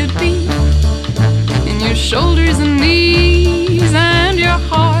pieces should be? In your shoulders and knees, and your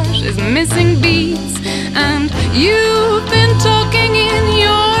heart is missing beats. And you've been talking in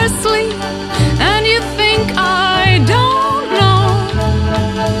your sleep, and you think I don't know.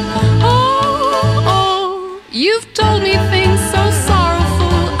 Oh, you've told me things so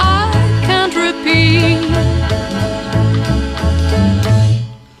sorrowful I can't repeat.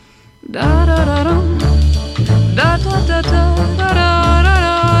 Da da da dum, da da da da da da da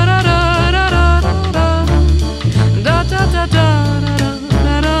da da da da da da da.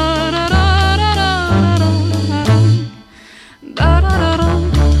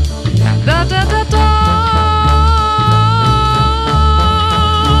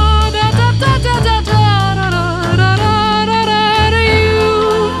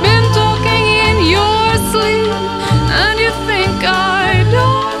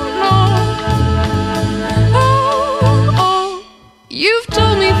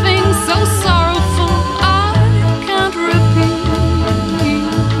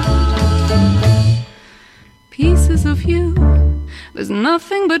 There's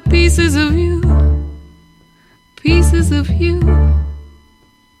nothing but pieces of you, pieces of you.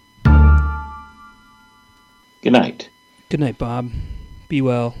 Good night. Good night, Bob. Be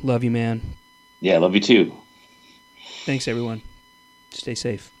well. Love you, man. Yeah, love you too. Thanks, everyone. Stay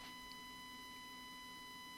safe.